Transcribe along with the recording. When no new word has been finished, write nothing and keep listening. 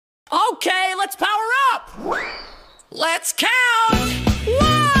Okay, let's power up. Let's count. 1.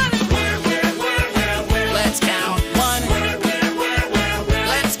 Let's count 1.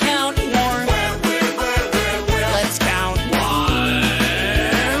 Let's count 4. Let's count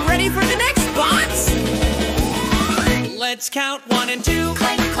 1. Ready for the next bots? Let's count 1 and 2.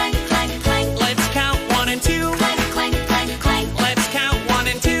 Clank, clank, clank, clank. Let's count 1 and 2. Clank, clank, clank, clank. Let's count 1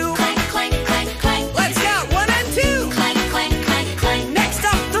 and 2. Clank, clank, clank, clank. Let's count 1 and 2. Clank, clank, clank, clank. Next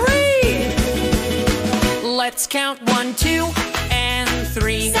up, 3. Let's count 1, 2, and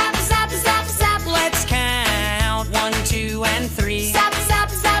 3. Zap, zap, zap, zap. Let's count 1, 2, and 3. Zap, zap,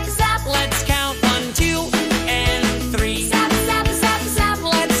 zap, zap. Let's count 1, 2, and 3. Zap, zap, zap, zap.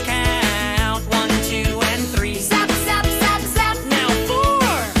 Let's count 1, 2, and 3. Zap, zap, zap, zap. Now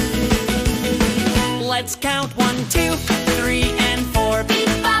 4. Let's count 1, 2, 3, and 4. Beep,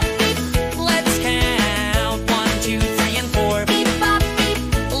 bop, beep. Let's count 1, 2, 3, and 4. Beep, bop, beep.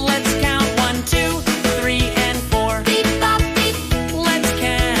 Let's count 1, 2, 3, and 4. Beep, bop, beep. Let's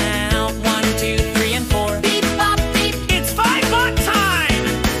count 1, 2, 3, and 4. Beep, bop, beep. It's 5 bot time!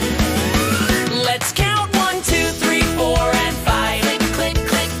 Let's count 1, 2, 3, 4, and 5. Click, click,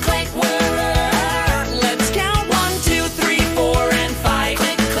 click, click. Whirr. Let's count 1, 2, 3, 4, and 5.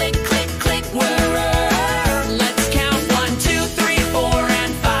 Click, click, click, click. Whirr. Let's count 1, 2, 3, 4,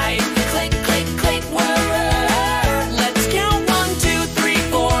 and 5. Click, click, click. Whirr. Let's count 1, 2, 3,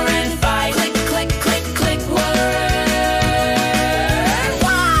 4, and 5. Click, click, click, click.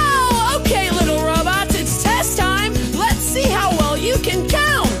 Wow! Okay, little robots, it's test time. Let's see how well you can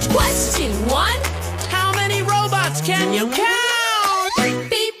count. Question 1. How many robots can you count?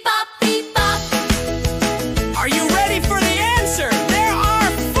 Beep, bop, beep, bop. Are you ready for the answer? There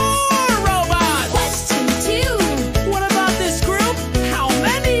are 4 robots. Question 2. What about this group? How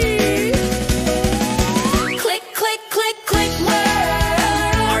many? Click, click, click, click.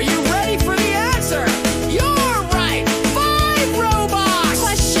 Whirr. Are you ready for the answer? You're right. 5 robots.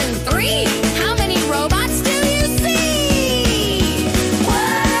 Question 3. How many robots do you see?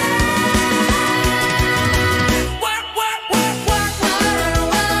 Whirr. Whirr, whirr, whirr,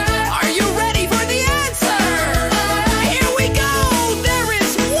 whirr. Are you ready for the answer? Here we go. There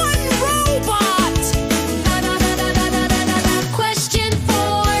is 1 robot. Question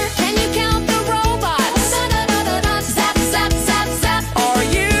 4. Can you count the robots? Zap, zap, zap, zap. Are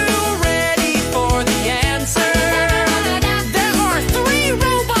you ready for the answer? There are 3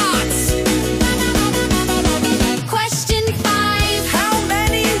 robots. Question 5. How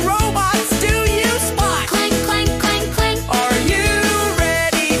many robots do you spot? Clank, clank, clank, clank. Are you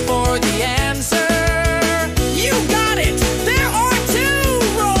ready for the answer? You got it! There are 2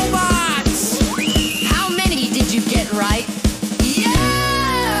 robots! How many did you get right?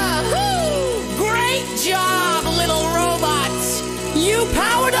 Yahoo! Great job, little robots! You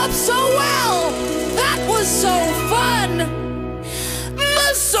powered up so well! That was so fun!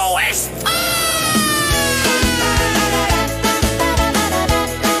 So es